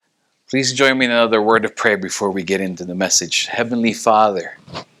Please join me in another word of prayer before we get into the message. Heavenly Father,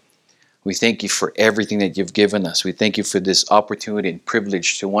 we thank you for everything that you've given us. We thank you for this opportunity and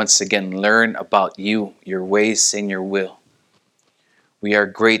privilege to once again learn about you, your ways, and your will. We are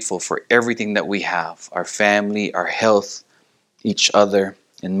grateful for everything that we have, our family, our health, each other,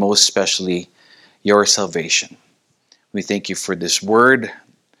 and most especially your salvation. We thank you for this word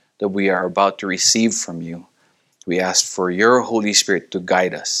that we are about to receive from you. We ask for your Holy Spirit to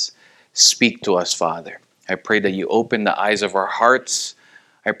guide us. Speak to us, Father. I pray that you open the eyes of our hearts.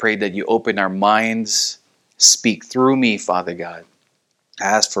 I pray that you open our minds. Speak through me, Father God. I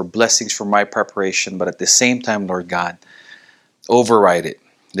ask for blessings for my preparation, but at the same time, Lord God, override it.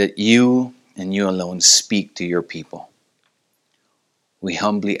 That you and you alone speak to your people. We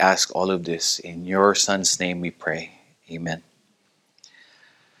humbly ask all of this in your Son's name we pray. Amen.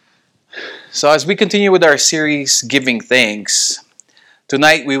 So as we continue with our series, Giving Thanks,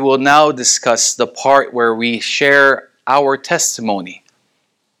 tonight we will now discuss the part where we share our testimony.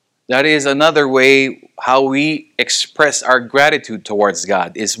 That is another way how we express our gratitude towards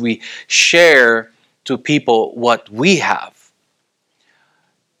God, is we share to people what we have.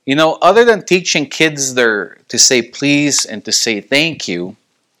 You know, other than teaching kids to say please and to say thank you,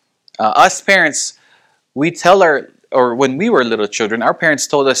 us parents, when we were little children, our parents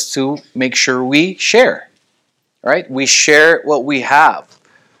told us to make sure we share, right? We share what we have.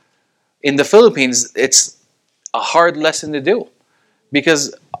 In the Philippines, it's a hard lesson to do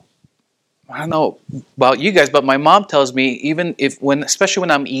because I don't know about you guys, but my mom tells me especially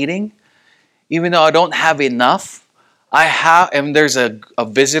when I'm eating, even though I don't have enough, and there's a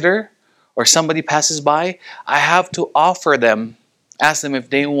visitor or somebody passes by, I have to ask them if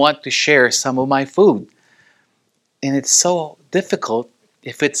they want to share some of my food. And it's so difficult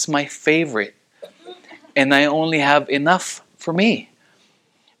if it's my favorite and I only have enough for me.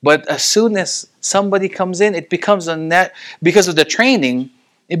 But as soon as somebody comes in, it becomes because of the training,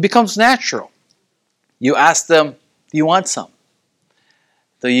 it becomes natural. You ask them, "Do you want some?"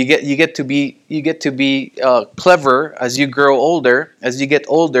 So you get to be clever as you grow older. As you get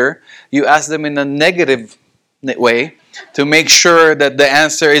older, you ask them in a negative way to make sure that the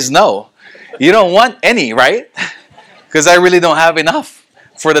answer is no. You don't want any, right? Because I really don't have enough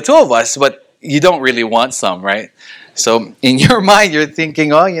for the two of us, but you don't really want some, right? So in your mind, you're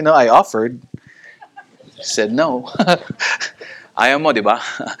thinking, oh, I offered. You said no. Ayaw mo, di ba?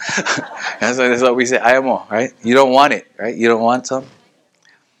 That's what we say, ayaw mo, right? You don't want it, right? You don't want some.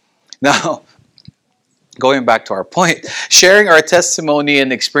 Now, going back to our point, sharing our testimony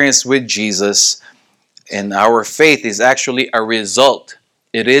and experience with Jesus and our faith is actually a result.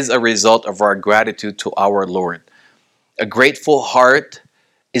 It is a result of our gratitude to our Lord. A grateful heart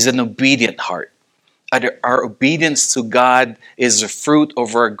is an obedient heart. Our obedience to God is a fruit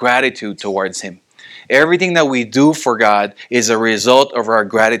of our gratitude towards Him. Everything that we do for God is a result of our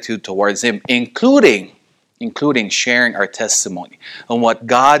gratitude towards Him, including sharing our testimony on what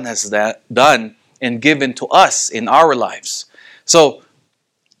God has done and given to us in our lives. So,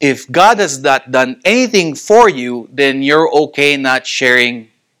 if God has not done anything for you, then you're okay not sharing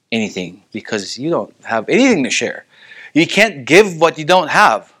anything because you don't have anything to share. You can't give what you don't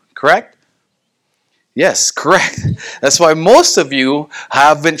have, correct? Yes, correct. That's why most of you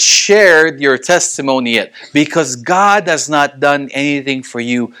haven't shared your testimony yet, because God has not done anything for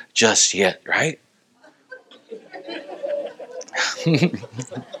you just yet, right?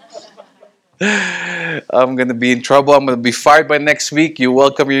 I'm going to be in trouble. I'm going to be fired by next week. You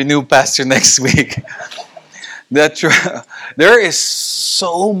welcome your new pastor next week. There is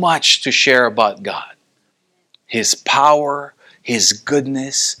so much to share about God. His power, His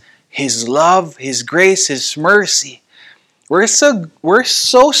goodness, His love, His grace, His mercy. We're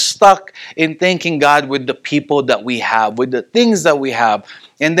so stuck in thanking God with the people that we have, with the things that we have.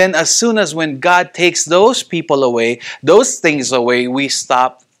 And then as soon as when God takes those people away, those things away, we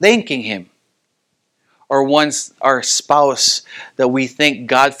stop thanking Him. Or once our spouse that we thanked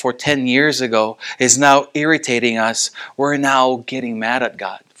God for 10 years ago is now irritating us, we're now getting mad at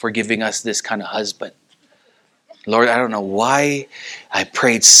God for giving us this kind of husband. Lord, I don't know why I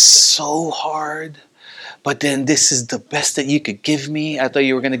prayed so hard, but then this is the best that you could give me. I thought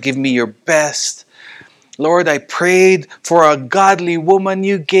you were going to give me your best. Lord, I prayed for a godly woman.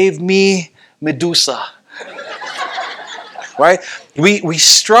 You gave me Medusa. Right? We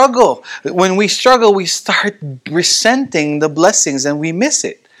struggle. When we struggle, we start resenting the blessings and we miss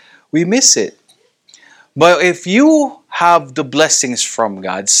it. We miss it. But if you have the blessings from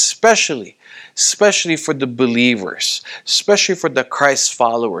God, especially for the believers, especially for the Christ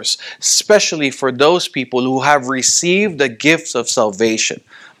followers, especially for those people who have received the gifts of salvation,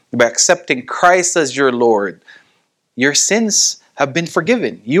 by accepting Christ as your Lord, your sins have been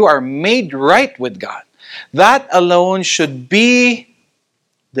forgiven. You are made right with God. That alone should be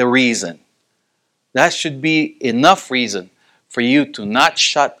the reason. That should be enough reason for you to not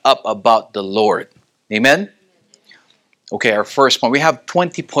shut up about the Lord. Amen? Okay, our first point. We have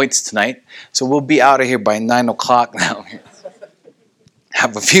 20 points tonight, so we'll be out of here by 9 o'clock now.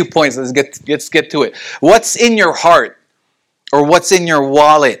 Have a few points. Let's get to it. What's in your heart? Or what's in your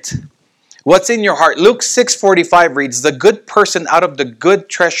wallet? What's in your heart? Luke 6:45 reads, "The good person out of the good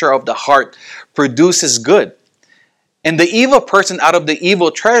treasure of the heart produces good, and the evil person out of the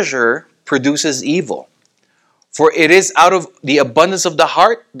evil treasure produces evil. For it is out of the abundance of the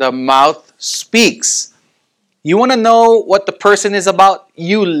heart the mouth speaks." You want to know what the person is about?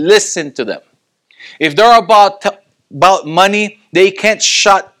 You listen to them. If they're about money, they can't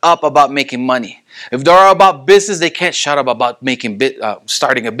shut up about making money. If they're about business, they can't shut up about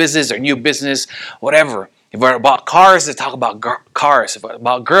starting a business or new business, whatever. If they're about cars, they talk about cars. If they're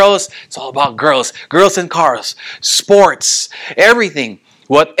about girls, it's all about girls. Girls and cars, sports, everything.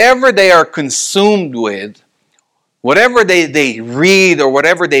 Whatever they are consumed with, whatever they read or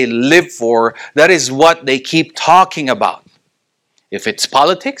whatever they live for, that is what they keep talking about. If it's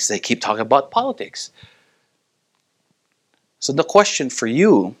politics, they keep talking about politics. So the question for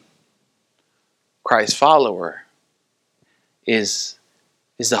you, Christ follower, is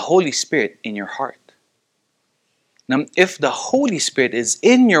the Holy Spirit in your heart? Now, if the Holy Spirit is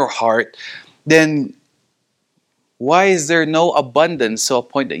in your heart, then why is there no abundance to a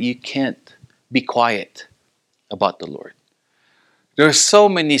point that you can't be quiet about the Lord? There are so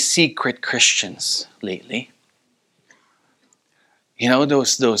many secret Christians lately. You know,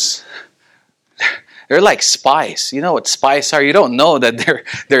 those they're like spies. You know what spies are? You don't know that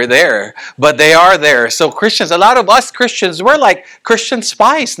they're there, but they are there. So Christians, a lot of us Christians, we're like Christian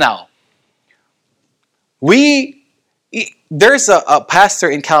spies now. There's a pastor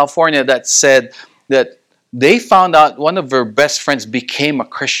in California that said that they found out one of their best friends became a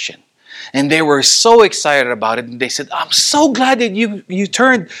Christian. And they were so excited about it. And they said, "I'm so glad that you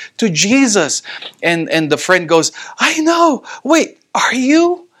turned to Jesus." And the friend goes, "I know. Wait, are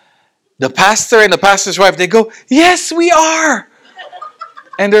you?" The pastor and the pastor's wife, they go, "Yes, we are."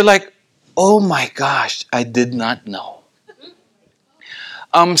 And they're like, "Oh my gosh, I did not know.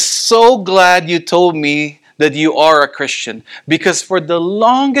 I'm so glad you told me that you are a Christian. Because for the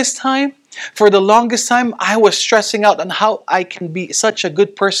longest time, I was stressing out on how I can be such a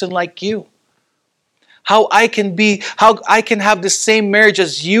good person like you. How I can have the same marriage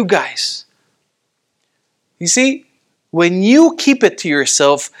as you guys." You see, when you keep it to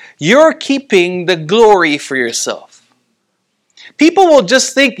yourself, you're keeping the glory for yourself. People will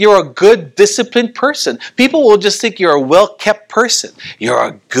just think you're a good, disciplined person. People will just think you're a well-kept person. You're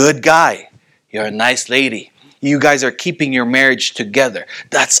a good guy. You're a nice lady. You guys are keeping your marriage together.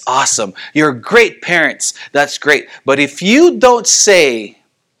 That's awesome. You're great parents. That's great. But if you don't say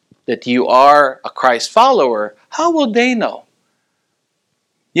that you are a Christ follower, how will they know?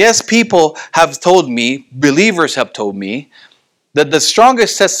 Yes, people have told me, believers have told me, that the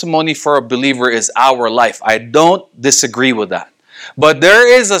strongest testimony for a believer is our life. I don't disagree with that. But there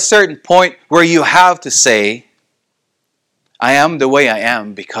is a certain point where you have to say, "I am the way I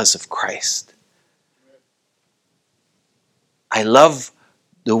am because of Christ. I love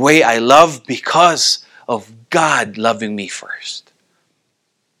the way I love because of God loving me first."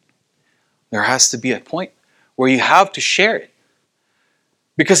 There has to be a point where you have to share it.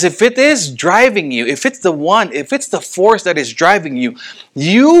 Because if it is driving you, if it's the force that is driving you,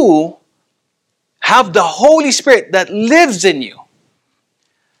 you have the Holy Spirit that lives in you.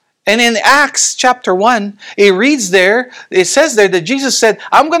 And in Acts chapter 1, it says there that Jesus said,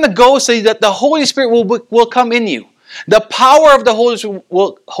 "I'm going to go so that the Holy Spirit will come in you. The power of the Holy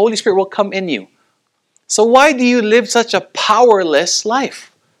Spirit will come in you." So why do you live such a powerless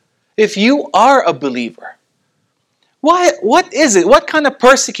life if you are a believer? What is it? What kind of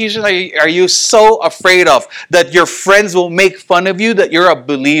persecution are you so afraid of that your friends will make fun of you that you're a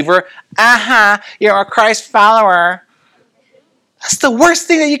believer? You're a Christ follower. That's the worst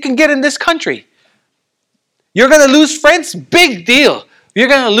thing that you can get in this country. You're going to lose friends? Big deal. You're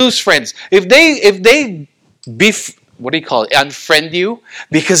going to lose friends. If they unfriend you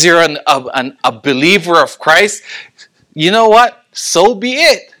because you're a believer of Christ, you know what? So be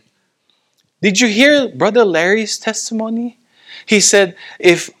it. Did you hear Brother Larry's testimony? He said,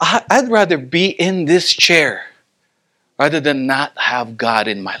 I'd rather be in this chair rather than not have God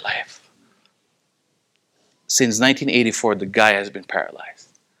in my life. Since 1984, the guy has been paralyzed.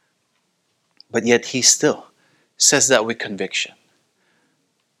 But yet he still says that with conviction.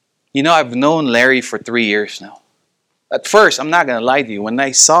 You know, I've known Larry for 3 years now. At first, I'm not going to lie to you, when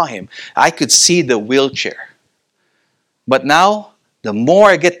I saw him, I could see the wheelchair. But now, the more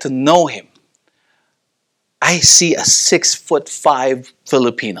I get to know him, I see a 6'5"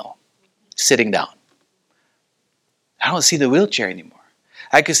 Filipino sitting down. I don't see the wheelchair anymore.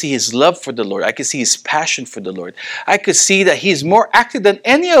 I could see his love for the Lord. I could see his passion for the Lord. I could see that he's more active than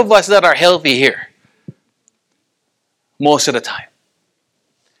any of us that are healthy here. Most of the time.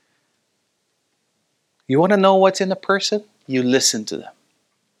 You want to know what's in a person? You listen to them.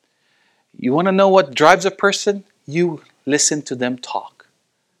 You want to know what drives a person? You listen to them talk.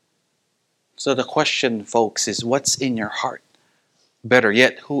 So the question, folks, is what's in your heart? Better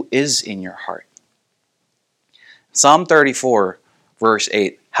yet, who is in your heart? Psalm 34, verse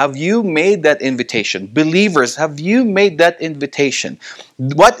 8. Have you made that invitation? Believers, have you made that invitation?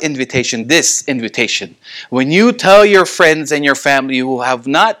 What invitation? This invitation. When you tell your friends and your family who have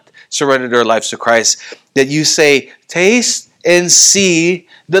not surrendered their lives to Christ, that you say, taste and see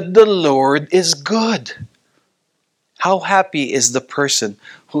that the Lord is good. How happy is the person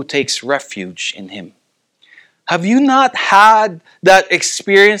who takes refuge in Him? Have you not had that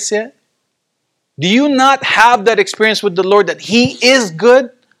experience yet? Do you not have that experience with the Lord that He is good?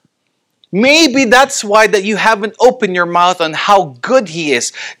 Maybe that's why that you haven't opened your mouth on how good He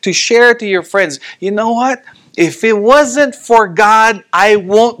is to share to your friends. You know what? If it wasn't for God, I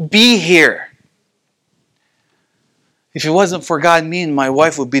won't be here. If it wasn't for God, me and my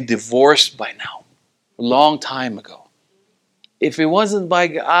wife would be divorced by now. A long time ago. If it wasn't by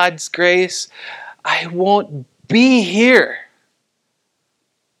God's grace, I won't be here.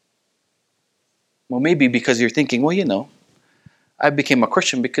 Well, maybe because you're thinking, well, you know, I became a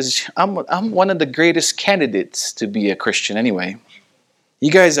Christian because I'm one of the greatest candidates to be a Christian anyway.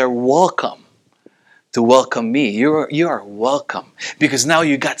 You guys are welcome to welcome me. You are welcome because now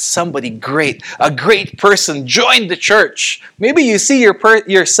you got somebody great, a great person join the church. Maybe you see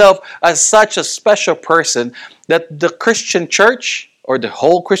yourself as such a special person that the Christian church or the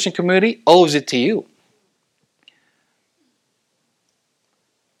whole Christian community owes it to you.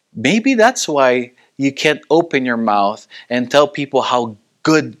 Maybe that's why you can't open your mouth and tell people how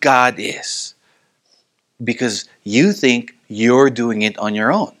good God is. Because you think you're doing it on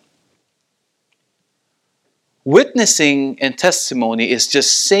your own. Witnessing and testimony is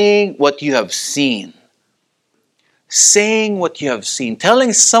just saying what you have seen. Saying what you have seen.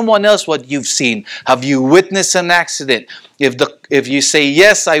 Telling someone else what you've seen. Have you witnessed an accident? If you say,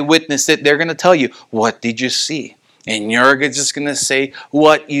 yes, I witnessed it, they're going to tell you, what did you see? And you're just going to say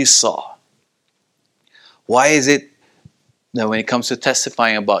what you saw. Why is it that when it comes to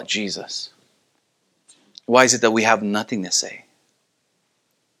testifying about Jesus, why is it that we have nothing to say?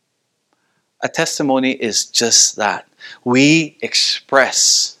 A testimony is just that. We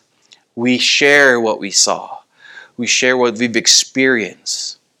express. We share what we saw. We share what we've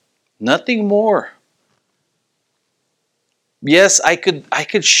experienced. Nothing more. Yes, I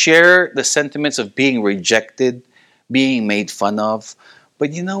could share the sentiments of being rejected, being made fun of.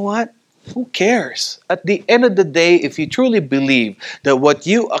 But you know what? Who cares? At the end of the day, if you truly believe that what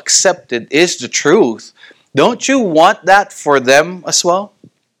you accepted is the truth, don't you want that for them as well?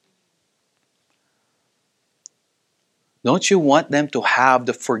 Don't you want them to have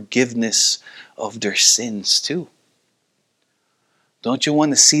the forgiveness of their sins too? Don't you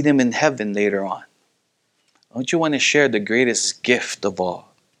want to see them in heaven later on? Don't you want to share the greatest gift of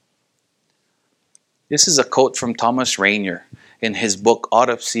all? This is a quote from Thomas Rainier in his book,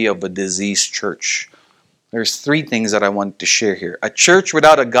 Autopsy of a Diseased Church. There's 3 things that I want to share here. A church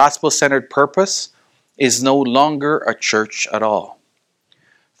without a gospel-centered purpose is no longer a church at all.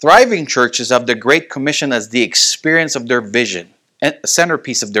 Thriving churches have the Great Commission as the experience of their vision, and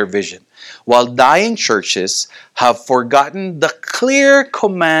centerpiece of their vision, while dying churches have forgotten the clear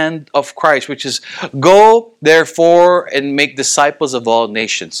command of Christ, which is, go, therefore, and make disciples of all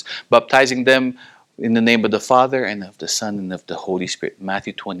nations, baptizing them in the name of the Father, and of the Son, and of the Holy Spirit.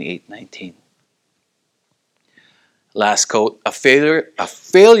 Matthew 28:19. Last quote, a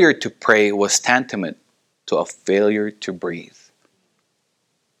failure to pray was tantamount to a failure to breathe.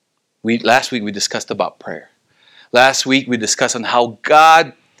 Last week we discussed about prayer. Last week we discussed on how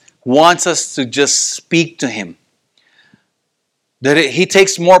God wants us to just speak to Him. That He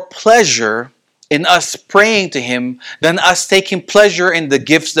takes more pleasure in us praying to Him than us taking pleasure in the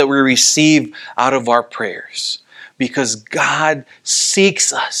gifts that we receive out of our prayers. Because God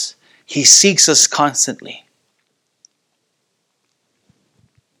seeks us. He seeks us constantly.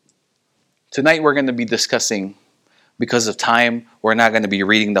 Tonight we're going to be discussing, because of time, we're not going to be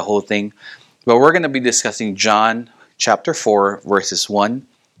reading the whole thing, but we're going to be discussing John chapter 4, verses 1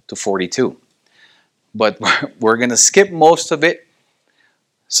 to 42. But we're going to skip most of it.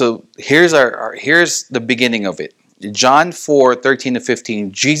 So here's here's the beginning of it. John 4:13 to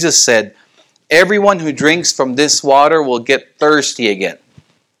 15, Jesus said, "Everyone who drinks from this water will get thirsty again.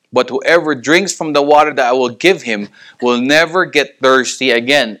 But whoever drinks from the water that I will give him will never get thirsty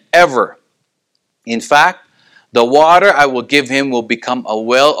again, ever. In fact, the water I will give him will become a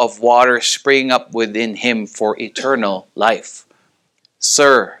well of water springing up within him for eternal life."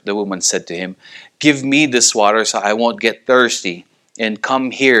 "Sir," the woman said to him, "give me this water so I won't get thirsty and come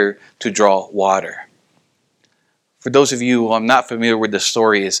here to draw water." For those of you who are not familiar with the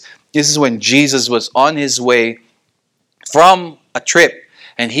story, this is when Jesus was on his way from a trip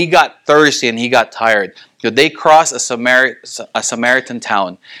and he got thirsty and he got tired. So they crossed a Samaritan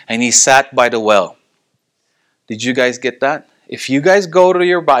town and he sat by the well. Did you guys get that? If you guys go to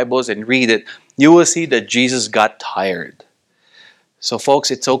your Bibles and read it, you will see that Jesus got tired. So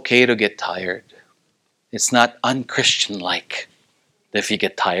folks, it's okay to get tired. It's not unchristian-like if you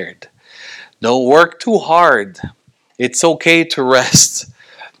get tired. Don't work too hard. It's okay to rest.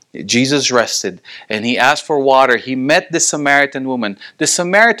 Jesus rested and he asked for water. He met the Samaritan woman. The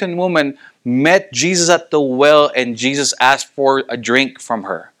Samaritan woman met Jesus at the well and Jesus asked for a drink from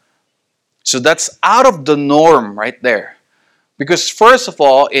her. So that's out of the norm right there. Because first of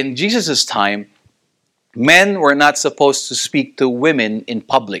all, in Jesus' time, men were not supposed to speak to women in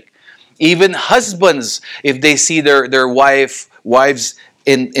public. Even husbands, if they see their wives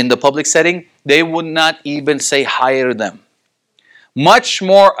in the public setting, they would not even say hi to them. Much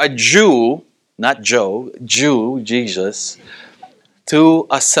more a Jew, not Joe, Jew, Jesus, to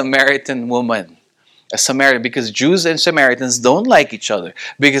a Samaritan woman. A Samaritan, because Jews and Samaritans don't like each other.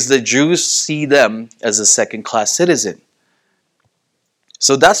 Because the Jews see them as a second-class citizen.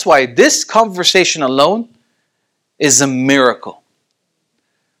 So that's why this conversation alone is a miracle.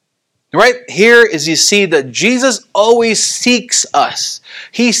 Right here is you see that Jesus always seeks us.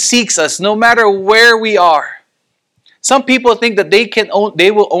 He seeks us no matter where we are. Some people think that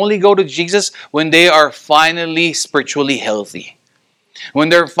they will only go to Jesus when they are finally spiritually healthy. When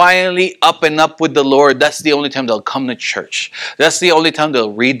they're finally up and up with the Lord, that's the only time they'll come to church. That's the only time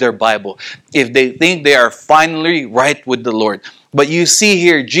they'll read their Bible. If they think they are finally right with the Lord. But you see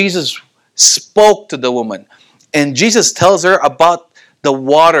here, Jesus spoke to the woman. And Jesus tells her about the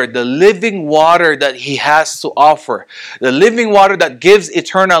water, the living water that he has to offer. The living water that gives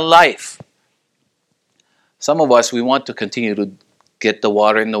eternal life. Some of us, we want to continue to get the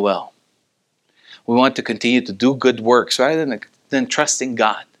water in the well. We want to continue to do good works rather than trusting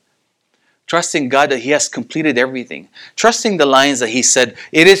God. Trusting God that he has completed everything. Trusting the lines that he said,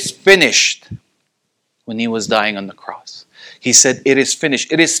 "It is finished," when he was dying on the cross. He said, "It is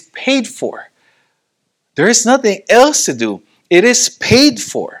finished." It is paid for. There is nothing else to do. It is paid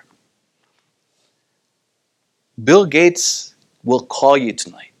for. Bill Gates will call you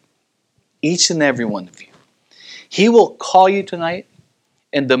tonight. Each and every one of you. He will call you tonight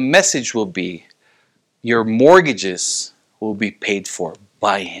and the message will be, your mortgages will be paid for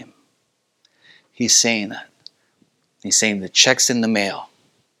by him. He's saying that. He's saying the check's in the mail.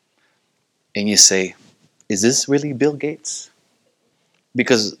 And you say, is this really Bill Gates?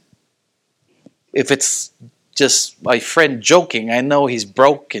 Because if it's just my friend joking, I know he's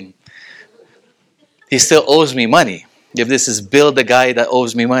broke and he still owes me money. If this is Bill, the guy that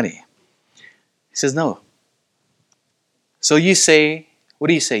owes me money. He says, no. So you say, what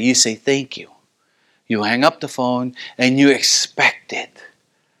do you say? You say, thank you. You hang up the phone and you expect it.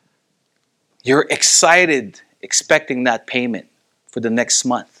 You're excited, expecting that payment for the next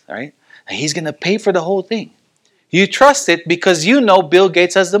month, right? And he's going to pay for the whole thing. You trust it because you know Bill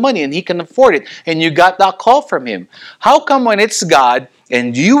Gates has the money and he can afford it. And you got that call from him. How come when it's God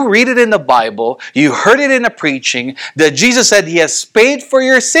and you read it in the Bible, you heard it in a preaching, that Jesus said he has paid for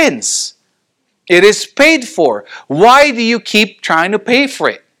your sins? It is paid for. Why do you keep trying to pay for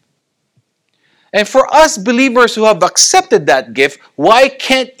it? And for us believers who have accepted that gift, why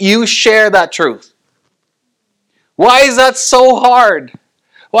can't you share that truth? Why is that so hard?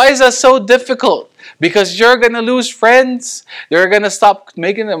 Why is that so difficult? Because you're going to lose friends. They're going to stop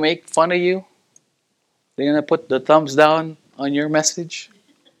make fun of you. They're going to put the thumbs down on your message.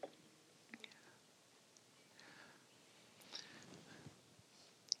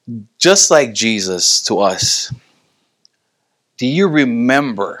 Just like Jesus to us, do you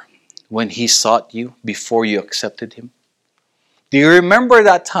remember when he sought you before you accepted him? Do you remember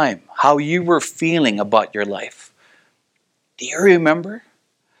that time, how you were feeling about your life? Do you remember?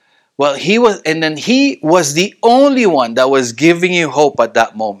 Well, he was the only one that was giving you hope at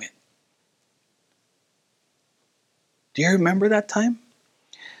that moment. Do you remember that time?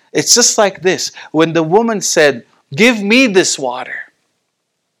 It's just like this. When the woman said, "Give me this water,"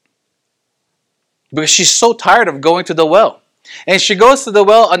 because she's so tired of going to the well. And she goes to the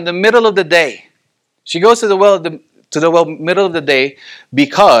well in the middle of the day. She goes to the well middle of the day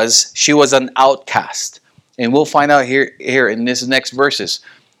because she was an outcast. And we'll find out here in this next verses.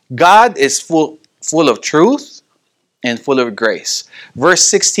 God is full of truth and full of grace. Verse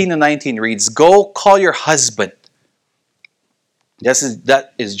 16 and 19 reads, "Go call your husband."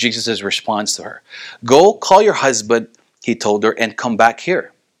 That is Jesus' response to her. "Go call your husband," he told her, "and come back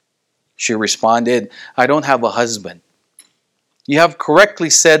here." She responded, "I don't have a husband." "You have correctly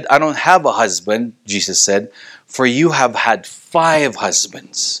said, 'I don't have a husband,'" Jesus said, "for you have had 5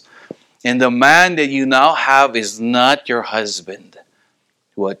 husbands. And the man that you now have is not your husband.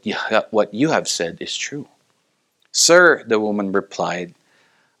 What you have said is true." "Sir," the woman replied,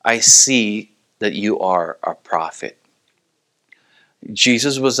 "I see that you are a prophet."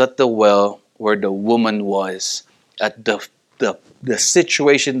 Jesus was at the well where the woman was, at the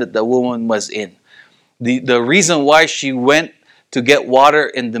situation that the woman was in. The reason why she went to get water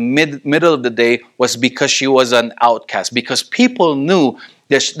in the middle of the day was because she was an outcast, because people knew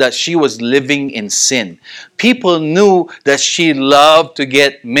that she was living in sin. People knew that she loved to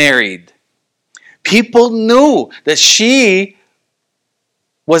get married. People knew that she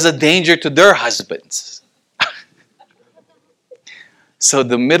was a danger to their husbands. So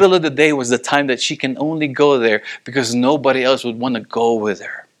the middle of the day was the time that she can only go there because nobody else would want to go with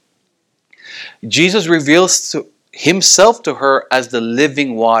her. Jesus reveals himself to her as the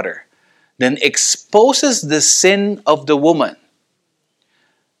living water, then exposes the sin of the woman.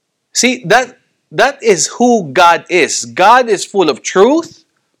 See, that is who God is. God is full of truth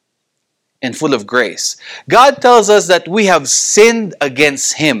and full of grace. God tells us that we have sinned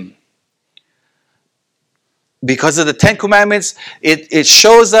against Him. Because of the 10 Commandments, it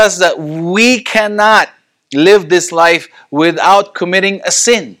shows us that we cannot live this life without committing a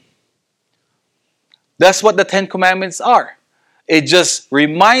sin. That's what the 10 Commandments are. It just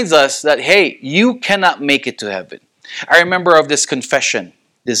reminds us that, hey, you cannot make it to heaven. I remember of this confession,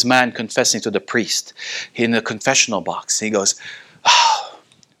 this man confessing to the priest in the confessional box. He goes, "Oh,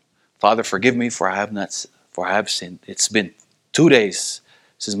 Father, forgive me for I have sinned. It's been 2 days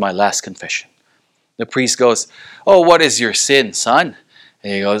since my last confession." The priest goes, "Oh, what is your sin, son?"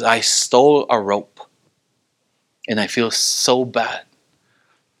 And he goes, "I stole a rope and I feel so bad."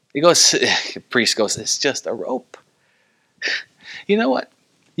 The priest goes, "It's just a rope. You know what?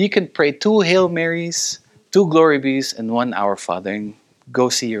 You can pray 2 Hail Marys, 2 Glory Bees, and 1 Our Father and go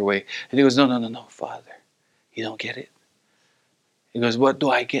see your way." And he goes, No, Father. You don't get it." He goes, "What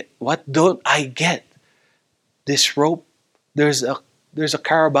do I get? What don't I get? This rope, there's a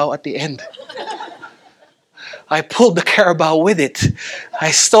carabao at the end. I pulled the carabao with it.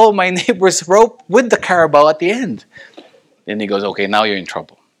 I stole my neighbor's rope with the carabao at the end." Then he goes, "Okay, now you're in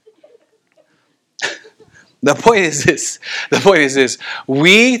trouble." The point is this.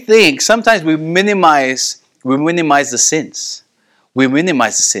 We think, sometimes we minimize the sins. We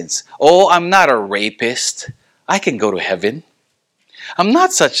minimize the sins. "Oh, I'm not a rapist. I can go to heaven. I'm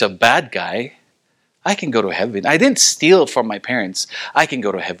not such a bad guy. I can go to heaven. I didn't steal from my parents. I can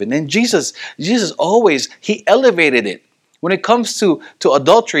go to heaven." And Jesus always, He elevated it. When it comes to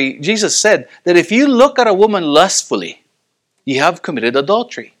adultery, Jesus said that if you look at a woman lustfully, you have committed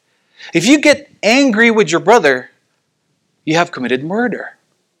adultery. If you get angry with your brother, you have committed murder.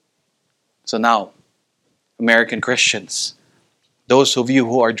 So now, American Christians, those of you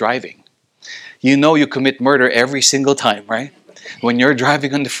who are driving, you know you commit murder every single time, right? When you're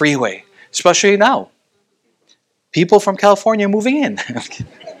driving on the freeway, especially now. People from California moving in.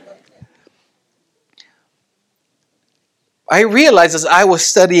 I realized as I was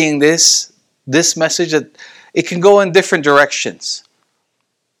studying this message that it can go in different directions.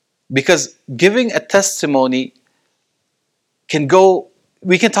 Because giving a testimony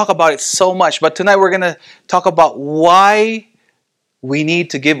we can talk about it so much, but tonight we're going to talk about why we need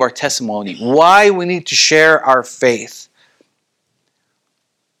to give our testimony, why we need to share our faith.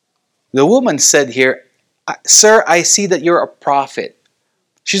 The woman said here, "Sir, I see that you're a prophet."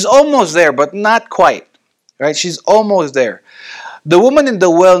 She's almost there, but not quite. Right? She's almost there. The woman in the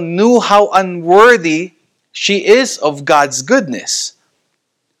well knew how unworthy she is of God's goodness.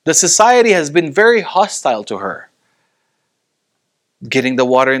 The society has been very hostile to her. Getting the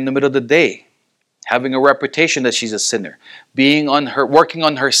water in the middle of the day, having a reputation that she's a sinner, working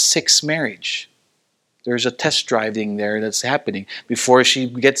on her 6th marriage. There's a test driving there that's happening before she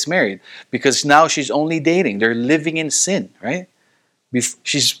gets married, because now she's only dating. They're living in sin, right?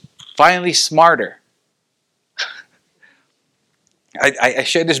 She's finally smarter. I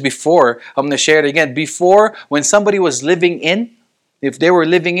shared this before. I'm going to share it again. Before, when somebody was living in, if they were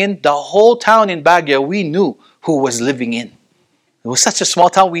living in, the whole town in Baguio, we knew who was living in. It was such a small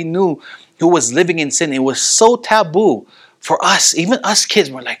town, we knew who was living in sin. It was so taboo for us, even us kids.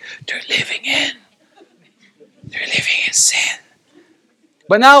 We're like, they're living in. They're living in sin.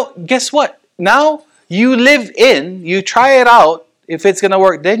 But now, guess what? Now, you live in, you try it out. If it's going to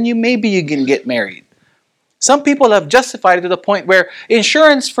work, then maybe you can get married. Some people have justified it to the point where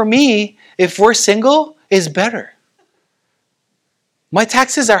insurance for me, if we're single, is better. My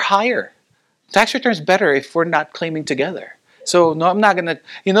taxes are higher. Tax returns better if we're not claiming together. So no, I'm not going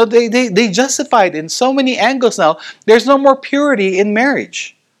to, they justified in so many angles now. There's no more purity in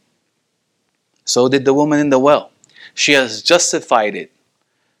marriage. So did the woman in the well. She has justified it.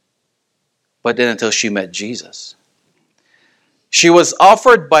 But then until she met Jesus. She was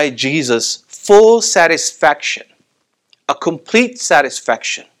offered by Jesus full satisfaction, a complete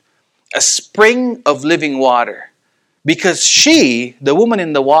satisfaction, a spring of living water. Because she, the woman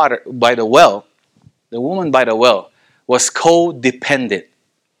in the water by the well, was codependent.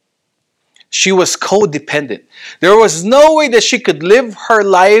 She was codependent. There was no way that she could live her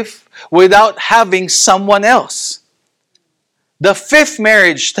life without having someone else. The fifth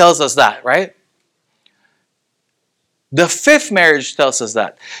marriage tells us that, right? The fifth marriage tells us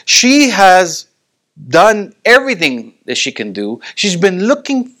that. She has done everything that she can do. She's been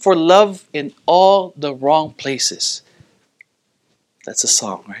looking for love in all the wrong places. That's a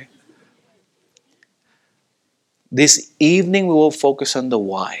song, right? This evening we will focus on the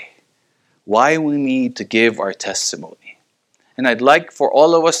why. Why we need to give our testimony. And I'd like for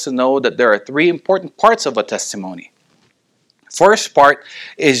all of us to know that there are three important parts of a testimony. First part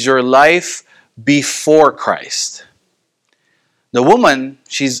is your life before Christ. The woman,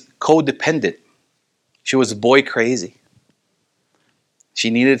 she's codependent. She was boy crazy. She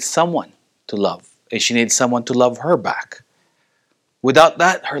needed someone to love, and she needed someone to love her back. Without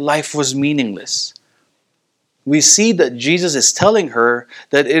that, her life was meaningless. We see that Jesus is telling her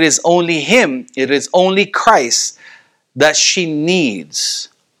that it is only Him, it is only Christ that she needs.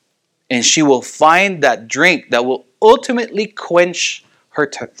 And she will find that drink that will ultimately quench her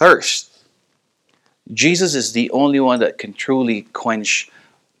thirst. Jesus is the only one that can truly quench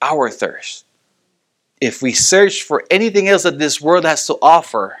our thirst. If we search for anything else that this world has to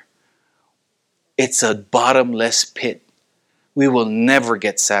offer, it's a bottomless pit. We will never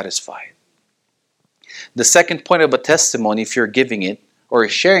get satisfied. The second point of a testimony, if you're giving it or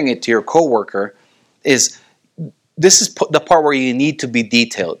sharing it to your coworker, is this is the part where you need to be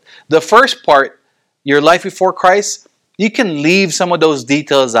detailed. The first part, your life before Christ, you can leave some of those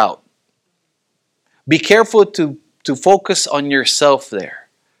details out. Be careful to focus on yourself there.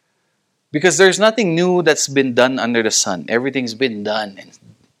 Because there's nothing new that's been done under the sun. Everything's been done.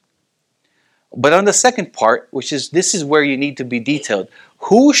 But on the second part, this is where you need to be detailed.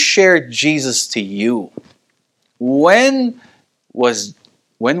 Who shared Jesus to you? When was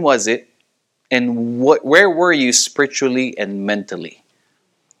it? And where were you spiritually and mentally?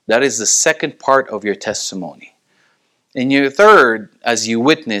 That is the second part of your testimony. And your third, as you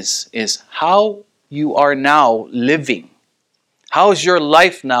witness, is how you are now living. How is your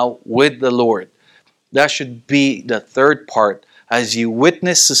life now with the Lord? That should be the third part as you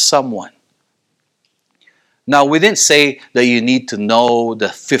witness to someone. Now, we didn't say that you need to know the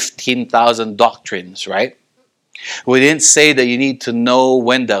 15,000 doctrines, right? We didn't say that you need to know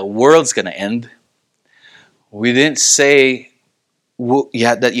when the world's going to end. We didn't say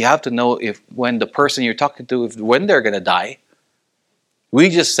that you have to know when the person you're talking to, when they're going to die. We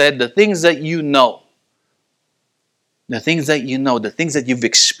just said the things that you know. The things that you know, the things that you've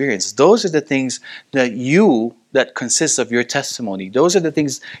experienced, those are the things that consists of your testimony. Those are the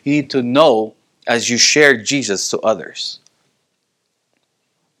things you need to know as you share Jesus to others.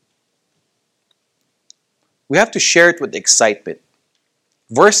 We have to share it with excitement.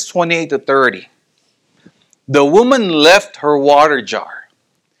 Verse 28 to 30. The woman left her water jar,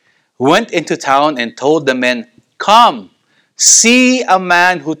 went into town and told the men, "Come, see a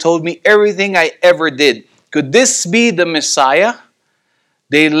man who told me everything I ever did. Could this be the Messiah?"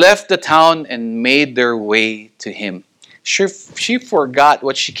 They left the town and made their way to him. She forgot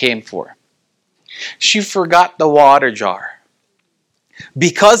what she came for. She forgot the water jar.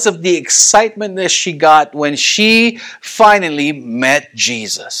 Because of the excitement that she got when she finally met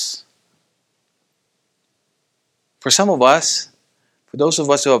Jesus. For some of us, for those of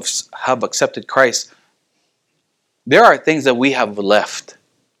us who have accepted Christ, there are things that we have left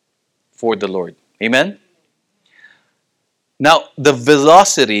for the Lord. Amen? Now, the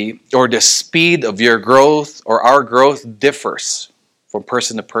velocity or the speed of your growth or our growth differs. from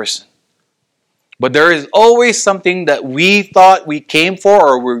person to person. But there is always something that we thought we came for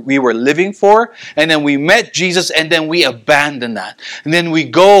or we were living for, and then we met Jesus and then we abandon that. And then we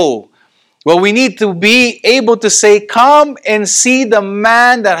go. Well, we need to be able to say, come and see the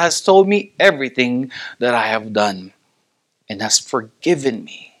man that has told me everything that I have done and has forgiven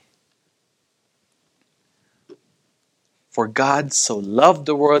me. For God so loved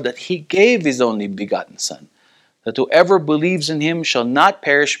the world that he gave his only begotten Son, that whoever believes in him shall not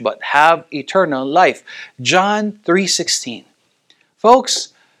perish but have eternal life. John 3:16.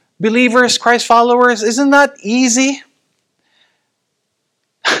 Folks, believers, Christ followers, isn't that easy?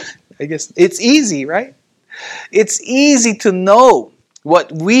 I guess it's easy, right? It's easy to know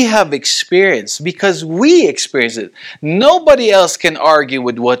what we have experienced because we experience it. Nobody else can argue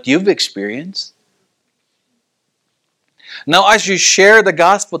with what you've experienced. Now, as you share the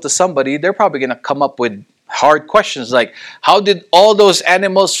gospel to somebody, they're probably going to come up with hard questions like, how did all those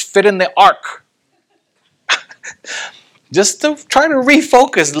animals fit in the ark? Just to try to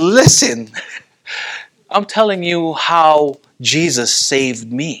refocus, listen. I'm telling you how Jesus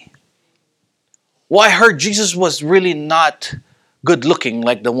saved me. Well, I heard Jesus was really not good looking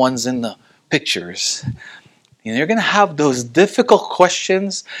like the ones in the pictures. You're going to have those difficult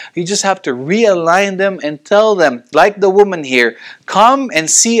questions. You just have to realign them and tell them, like the woman here, come and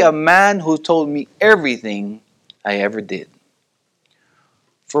see a man who told me everything I ever did.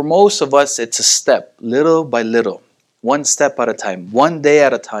 For most of us, it's a step, little by little, one step at a time, one day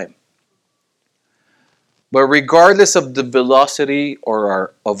at a time. But regardless of the velocity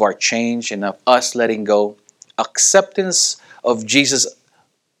of our change and of us letting go, acceptance of Jesus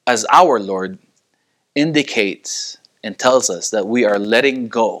as our Lord indicates and tells us that we are letting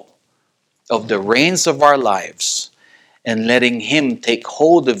go of the reins of our lives and letting him take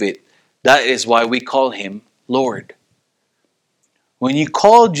hold of it. That is why we call him Lord. When you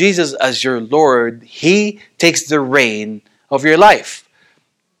call Jesus as your Lord, he takes the rein of your life.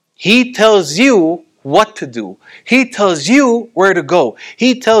 He tells you what to do. He tells you where to go.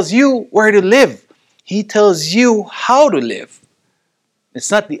 He tells you where to live. He tells you how to live.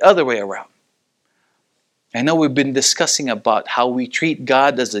 It's not the other way around. I know we've been discussing about how we treat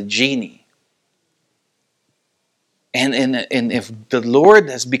God as a genie. And if the Lord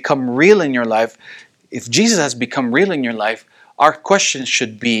has become real in your life, if Jesus has become real in your life, our question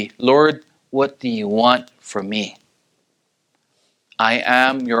should be, Lord, what do you want from me? I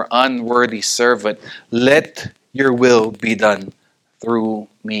am your unworthy servant. Let your will be done through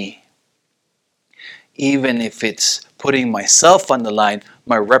me. Even if it's putting myself on the line,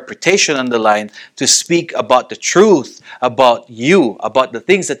 my reputation on the line, to speak about the truth, about you, about the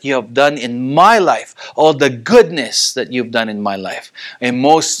things that you have done in my life, all the goodness that you've done in my life, and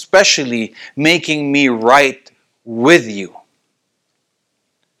most especially making me right with you.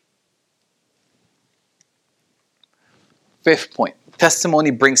 Fifth point, testimony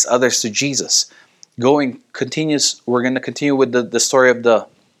brings others to Jesus. We're going to continue with the story of the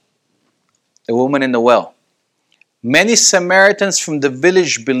woman in the well. Many Samaritans from the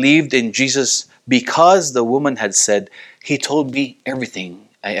village believed in Jesus because the woman had said, he told me everything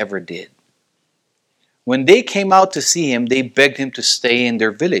I ever did. When they came out to see him, they begged him to stay in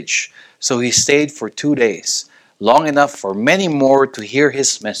their village. So he stayed for 2 days, long enough for many more to hear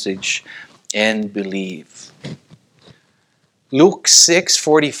his message and believe. Luke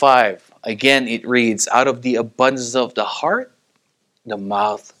 6:45, again it reads, out of the abundance of the heart, the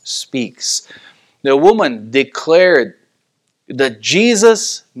mouth speaks. The woman declared that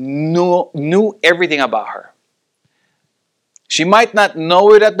Jesus knew everything about her. She might not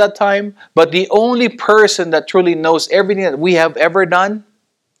know it at that time, but the only person that truly knows everything that we have ever done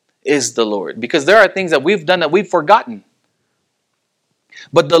is the Lord. Because there are things that we've done that we've forgotten.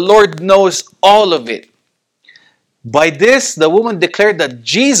 But the Lord knows all of it. By this, the woman declared that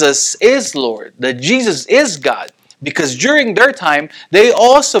Jesus is Lord, that Jesus is God. Because during their time, they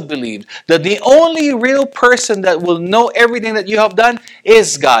also believed that the only real person that will know everything that you have done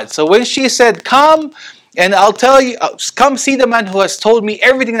is God. So when she said, come and I'll tell you, come see the man who has told me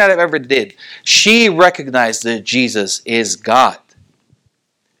everything that I've ever did, she recognized that Jesus is God.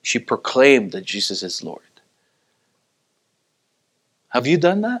 She proclaimed that Jesus is Lord. Have you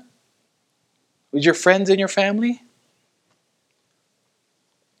done that? With your friends and your family?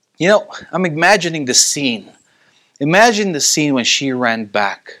 You know, I'm imagining the scene. Imagine the scene when she ran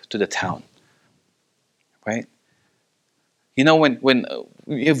back to the town. Right? You know, when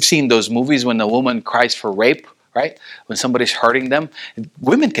you've seen those movies when a woman cries for rape, right? When somebody's hurting them,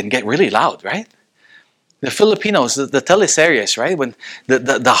 women can get really loud, right? The Filipinos, the teleseries, right? When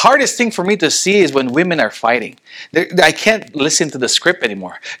the hardest thing for me to see is when women are fighting. I can't listen to the script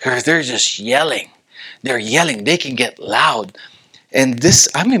anymore because they're just yelling. They're yelling. They can get loud. And this,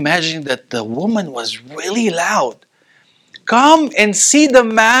 I'm imagining that the woman was really loud. Come and see the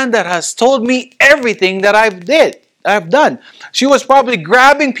man that has told me everything that I've done. She was probably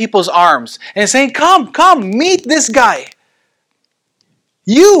grabbing people's arms and saying, come, meet this guy.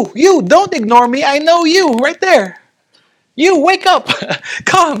 You, don't ignore me. I know you right there. You, wake up.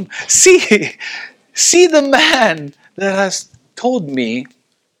 Come, see the man that has told me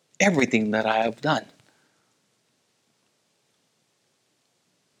everything that I have done.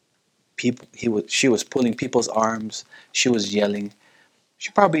 She was pulling people's arms. She was yelling. She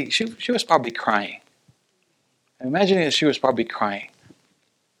was probably crying. I'm imagining that she was probably crying.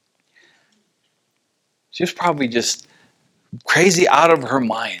 She was probably just crazy out of her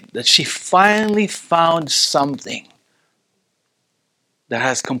mind that she finally found something that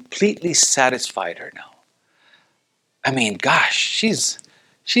has completely satisfied her now. I mean, gosh, she's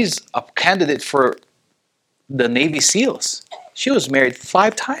a candidate for the Navy SEALs. She was married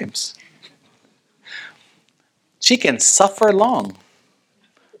 5 times. She can suffer long.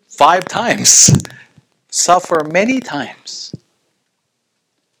 5 times. Suffer many times.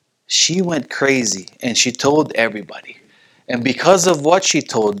 She went crazy and she told everybody. And because of what she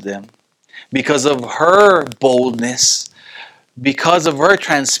told them, because of her boldness, because of her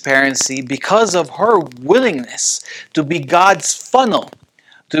transparency, because of her willingness to be God's funnel,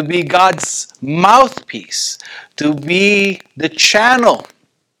 to be God's mouthpiece, to be the channel,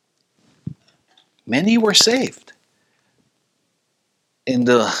 many were saved in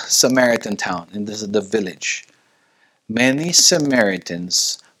the Samaritan town, in the village. Many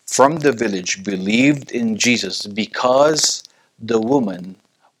Samaritans from the village believed in Jesus because of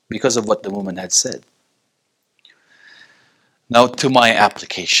what the woman had said. Now to my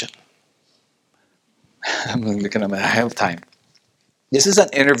application. I'm looking at my, I have time. This is an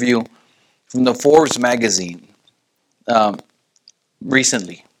interview from the Forbes magazine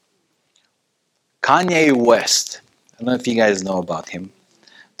recently. Kanye West. I don't know if you guys know about him.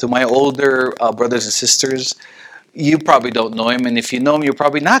 To my older brothers and sisters, you probably don't know him, and if you know him, you're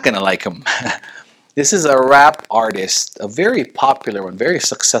probably not going to like him. This is a rap artist, a very popular one, very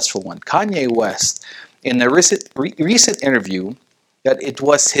successful one. Kanye West, in a recent interview, that it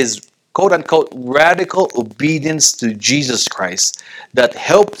was his quote-unquote radical obedience to Jesus Christ that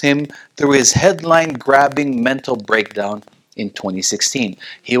helped him through his headline-grabbing mental breakdown in 2016.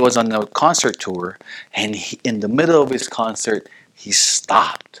 He was on a concert tour, and in the middle of his concert, he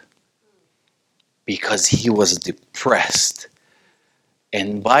stopped because he was depressed.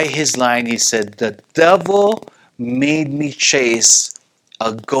 And by his line, he said, "The devil made me chase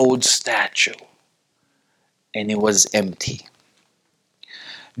a gold statue, and it was empty."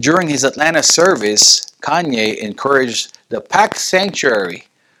 During his Atlanta service, Kanye encouraged the packed sanctuary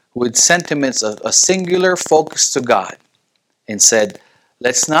with sentiments of a singular focus to God and said,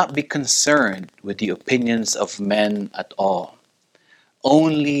 "Let's not be concerned with the opinions of men at all.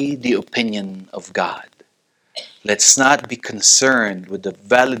 Only the opinion of God. Let's not be concerned with the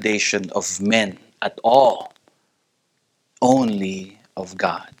validation of men at all. Only of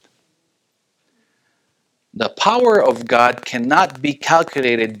God." The power of God cannot be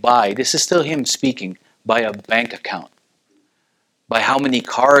calculated by, this is still him speaking, by a bank account, by how many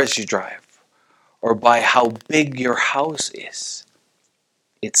cars you drive, or by how big your house is.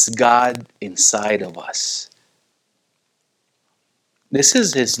 It's God inside of us. This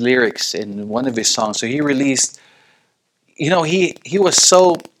is his lyrics in one of his songs. So he released, he was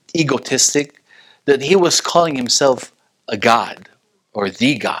so egotistic that he was calling himself a God or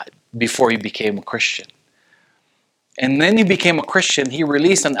the God before he became a Christian. And then he became a Christian. He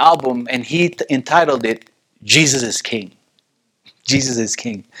released an album and he entitled it, Jesus is King. Jesus is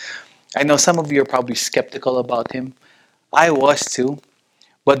King. I know some of you are probably skeptical about him. I was too.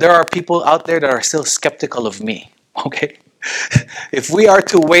 But there are people out there that are still skeptical of me. Okay? If we are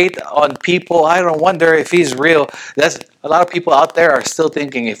to wait on people, I don't wonder if he's real. That's a lot of people out there are still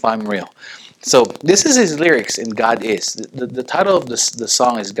thinking if I'm real. So this is his lyrics in God Is. The title of the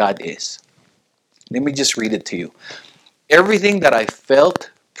song is God Is. Let me just read it to you. Everything that I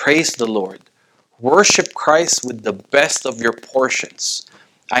felt, praise the Lord. Worship Christ with the best of your portions.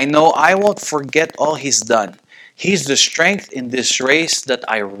 I know I won't forget all He's done. He's the strength in this race that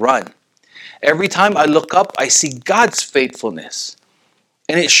I run. Every time I look up, I see God's faithfulness.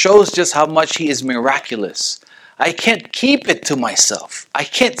 And it shows just how much He is miraculous. I can't keep it to myself. I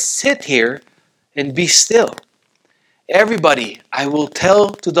can't sit here and be still. Everybody, I will tell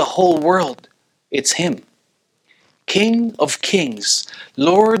to the whole world, it's Him. King of kings,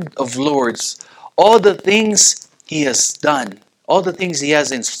 Lord of lords, all the things He has done, all the things He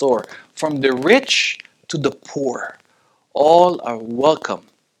has in store, from the rich to the poor, all are welcome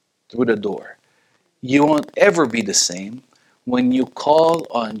through the door. You won't ever be the same when you call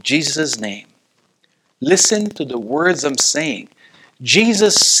on Jesus' name. Listen to the words I'm saying.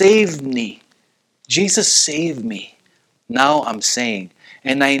 Jesus saved me. Jesus saved me. Now I'm saying,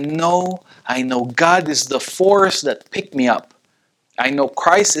 and I know God is the force that picked me up. I know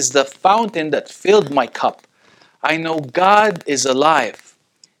Christ is the fountain that filled my cup. I know God is alive.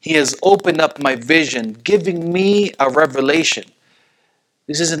 He has opened up my vision, giving me a revelation.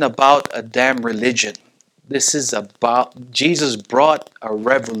 This isn't about a damn religion. This is about Jesus brought a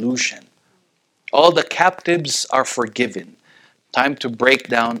revolution. All the captives are forgiven. Time to break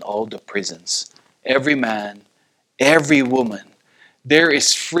down all the prisons. Every man, every woman. There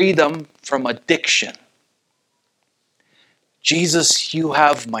is freedom from addiction. Jesus, you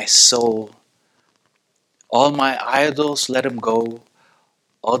have my soul. All my idols, let them go.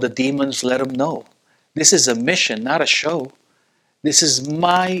 All the demons, let them know. This is a mission, not a show. This is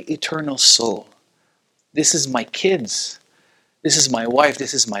my eternal soul. This is my kids. This is my wife.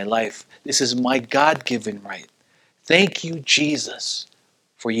 This is my life. This is my God-given right. Thank you, Jesus,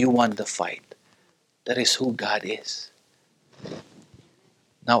 for you won the fight. That is who God is.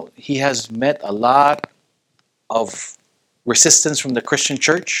 Now, He has met a lot of resistance from the Christian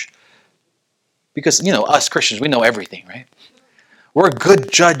church because, us Christians, we know everything, right? We're a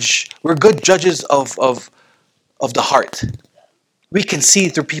good judge. We're good judges of the heart. We can see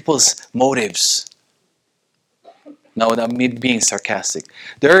through people's motives. No, I'm being sarcastic.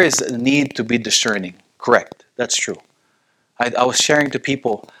 There is a need to be discerning. Correct. That's true. I was sharing to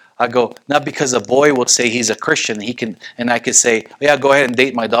people. I go, not because a boy will say he's a Christian, and I could say, oh, yeah, go ahead and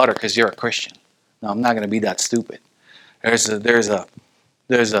date my daughter because you're a Christian. No, I'm not going to be that stupid. There's a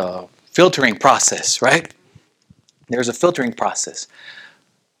filtering process, right? There's a filtering process.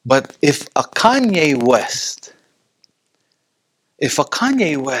 But if a Kanye West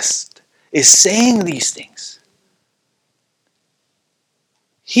is saying these things,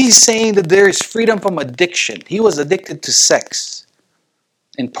 he's saying that there is freedom from addiction. He was addicted to sex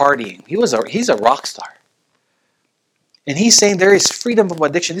and partying. He's a rock star. And he's saying there is freedom from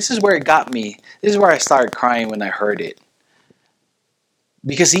addiction. This is where it got me. This is where I started crying when I heard it.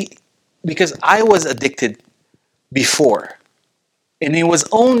 Because I was addicted before. And it was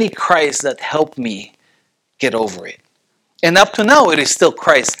only Christ that helped me get over it. And up to now, it is still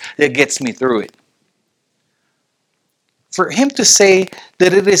Christ that gets me through it. For him to say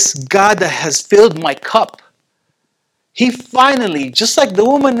that it is God that has filled my cup, he finally, just like the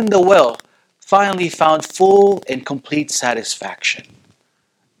woman in the well, finally found full and complete satisfaction.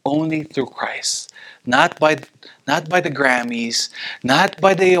 Only through Christ. Not by the Grammys, not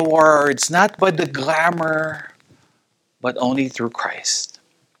by the awards, not by the glamour, but only through Christ.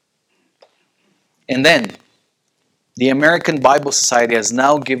 And then, the American Bible Society has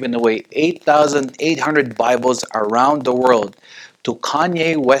now given away 8,800 Bibles around the world to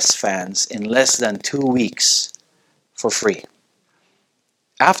Kanye West fans in less than 2 weeks for free.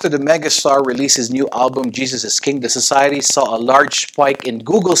 After the megastar released his new album, Jesus is King, the society saw a large spike in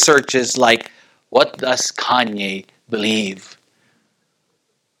Google searches like, what does Kanye believe?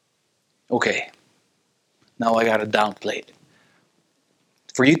 Okay, now I gotta downplay it.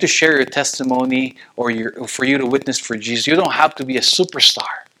 For you to share your testimony or for you to witness for Jesus, you don't have to be a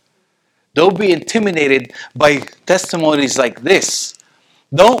superstar. Don't be intimidated by testimonies like this.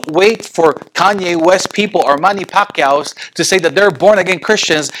 Don't wait for Kanye West people or Manny Pacquiao's to say that they're born again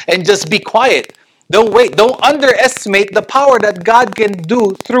Christians and just be quiet. Don't wait. Don't underestimate the power that God can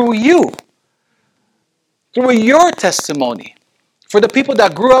do through you, through your testimony. For the people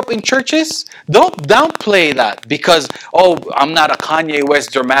that grew up in churches, don't downplay that because, oh, I'm not a Kanye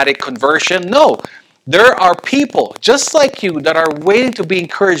West dramatic conversion. No, there are people just like you that are waiting to be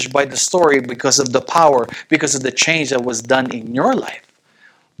encouraged by the story because of the power, because of the change that was done in your life.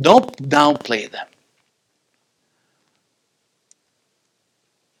 Don't downplay them.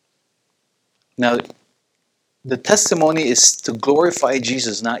 Now, the testimony is to glorify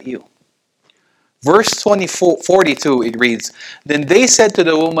Jesus, not you. Verse 42, it reads, Then they said to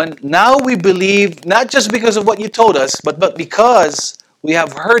the woman, Now we believe, not just because of what you told us, but because we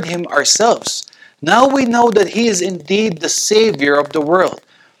have heard him ourselves. Now we know that he is indeed the Savior of the world.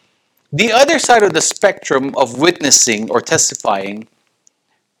 The other side of the spectrum of witnessing or testifying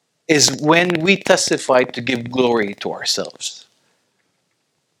is when we testify to give glory to ourselves.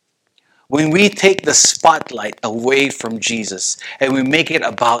 When we take the spotlight away from Jesus and we make it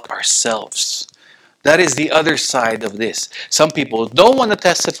about ourselves. That is the other side of this. Some people don't want to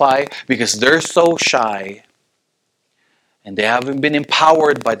testify because they're so shy and they haven't been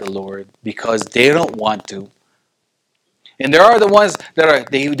empowered by the Lord because they don't want to. And there are the ones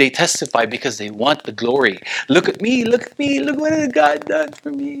that they testify because they want the glory. Look at me, look what has God done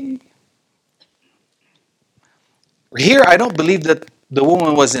for me. Here, I don't believe that the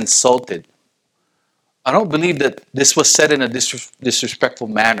woman was insulted. I don't believe that this was said in a disrespectful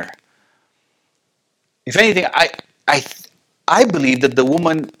manner. If anything, I, I believe that the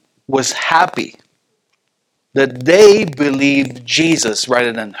woman was happy that they believed Jesus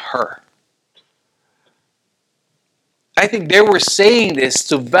rather than her. I think they were saying this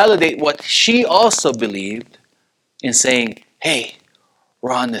to validate what she also believed in saying, hey,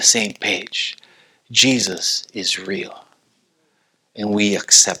 we're on the same page. Jesus is real. And we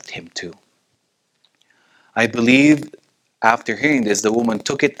accept him too. I believe after hearing this, the woman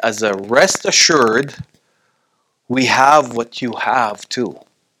took it as a rest assured, we have what you have too.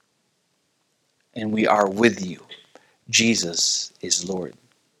 And we are with you. Jesus is Lord.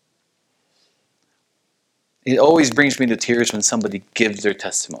 It always brings me to tears when somebody gives their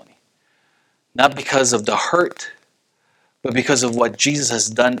testimony. Not because of the hurt, but because of what Jesus has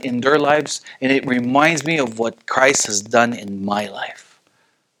done in their lives. And it reminds me of what Christ has done in my life.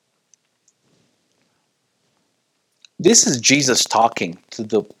 This is Jesus talking to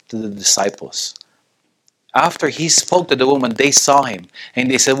the disciples. After he spoke to the woman, they saw him. And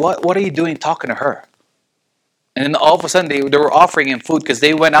they said, what are you doing talking to her? And then all of a sudden they were offering him food because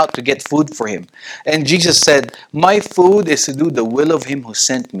they went out to get food for him. And Jesus said, my food is to do the will of him who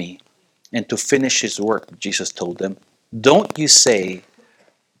sent me and to finish his work, Jesus told them. Don't you say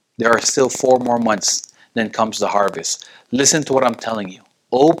there are still 4 more months, then comes the harvest. Listen to what I'm telling you.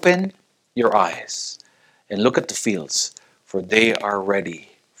 Open your eyes and look at the fields, for they are ready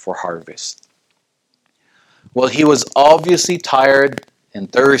for harvest. Well, he was obviously tired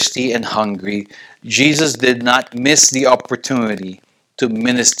and thirsty and hungry. Jesus did not miss the opportunity to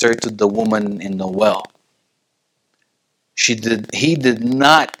minister to the woman in the well. He did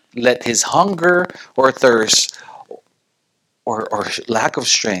not let his hunger or thirst or lack of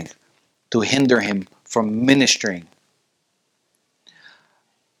strength to hinder him from ministering.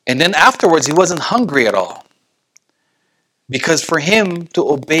 And then afterwards, he wasn't hungry at all. Because for him to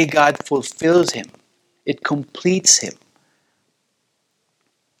obey God fulfills him. It completes him.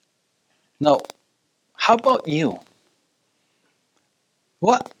 Now, how about you?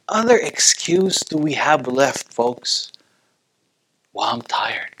 What other excuse do we have left, folks? Well, I'm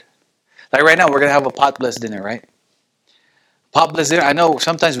tired. Like right now, we're going to have a potluck dinner, right? Potluck dinner, I know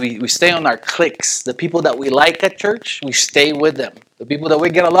sometimes we stay on our cliques. The people that we like at church, we stay with them. The people that we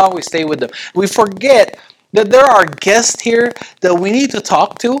get along, we stay with them. We forget that there are guests here that we need to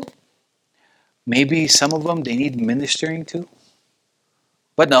talk to. Maybe some of them, they need ministering to.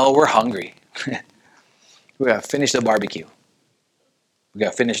 But no, we're hungry. We got to finish the barbecue. We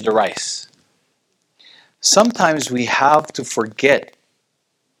got to finish the rice. Sometimes we have to forget.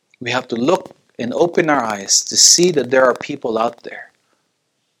 We have to look and open our eyes to see that there are people out there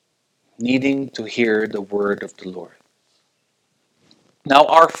needing to hear the word of the Lord. Now,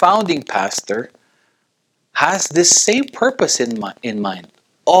 our founding pastor has this same purpose in mind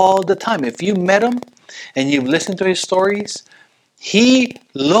all the time. If you met him and you've listened to his stories, he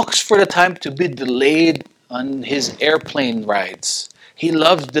looks for the time to be delayed on his airplane rides. He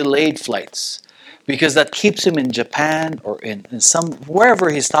loves delayed flights because that keeps him in Japan or in some wherever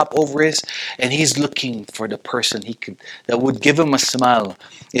his stopover is, and he's looking for the person that would give him a smile.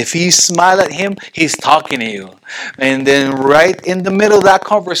 If he smile at him, he's talking to you. And then right in the middle of that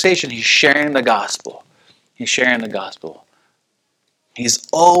conversation, he's sharing the gospel. He's sharing the gospel. He's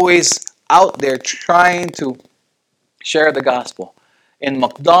always out there trying to share the gospel. In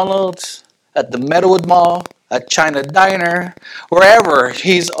McDonald's, at the Meadowwood Mall, at China Diner, wherever.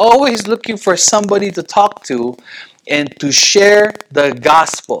 He's always looking for somebody to talk to and to share the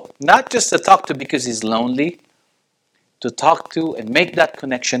gospel. Not just to talk to because he's lonely, to talk to and make that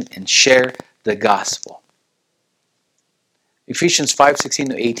connection and share the gospel. Ephesians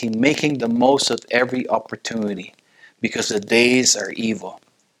 5:16-18, making the most of every opportunity because the days are evil.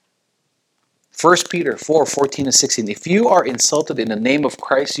 1 Peter 4:14-16, if you are insulted in the name of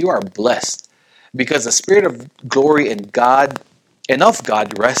Christ, you are blessed, because the Spirit of glory and of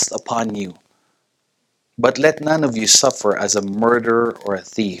God rests upon you. But let none of you suffer as a murderer or a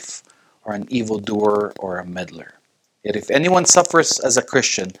thief or an evildoer or a meddler. Yet if anyone suffers as a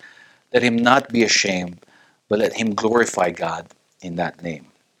Christian, let him not be ashamed, but let him glorify God in that name.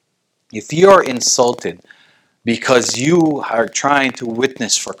 If you are insulted because you are trying to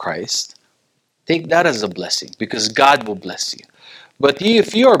witness for Christ, Take that as a blessing because God will bless you. But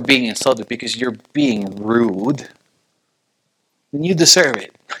if you are being insulted because you're being rude, then you deserve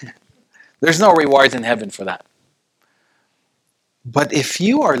it. There's no rewards in heaven for that. But if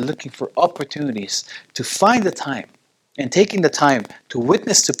you are looking for opportunities to find the time and taking the time to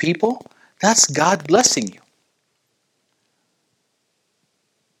witness to people, that's God blessing you.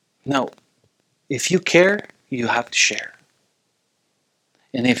 Now, if you care, you have to share.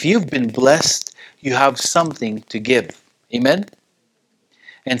 And if you've been blessed, you have something to give. Amen?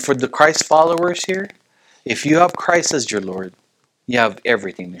 And for the Christ followers here, if you have Christ as your Lord, you have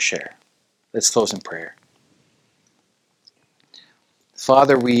everything to share. Let's close in prayer.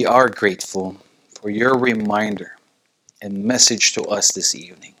 Father, we are grateful for your reminder and message to us this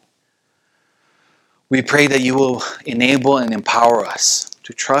evening. We pray that you will enable and empower us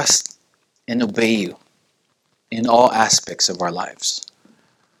to trust and obey you in all aspects of our lives,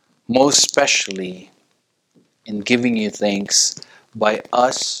 most especially in giving you thanks by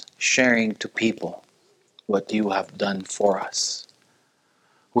us sharing to people what you have done for us.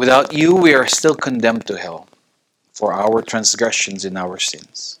 Without you, we are still condemned to hell for our transgressions and our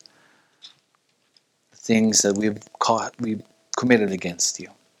sins, the things that we've committed against you.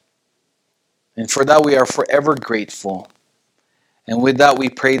 And for that, we are forever grateful. And with that, we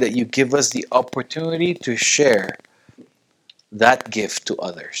pray that you give us the opportunity to share that gift to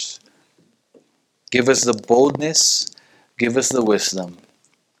others. Give us the boldness, give us the wisdom,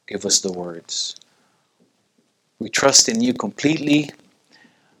 give us the words. We trust in you completely,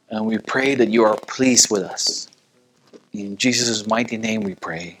 and we pray that you are pleased with us. In Jesus' mighty name we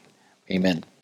pray. Amen.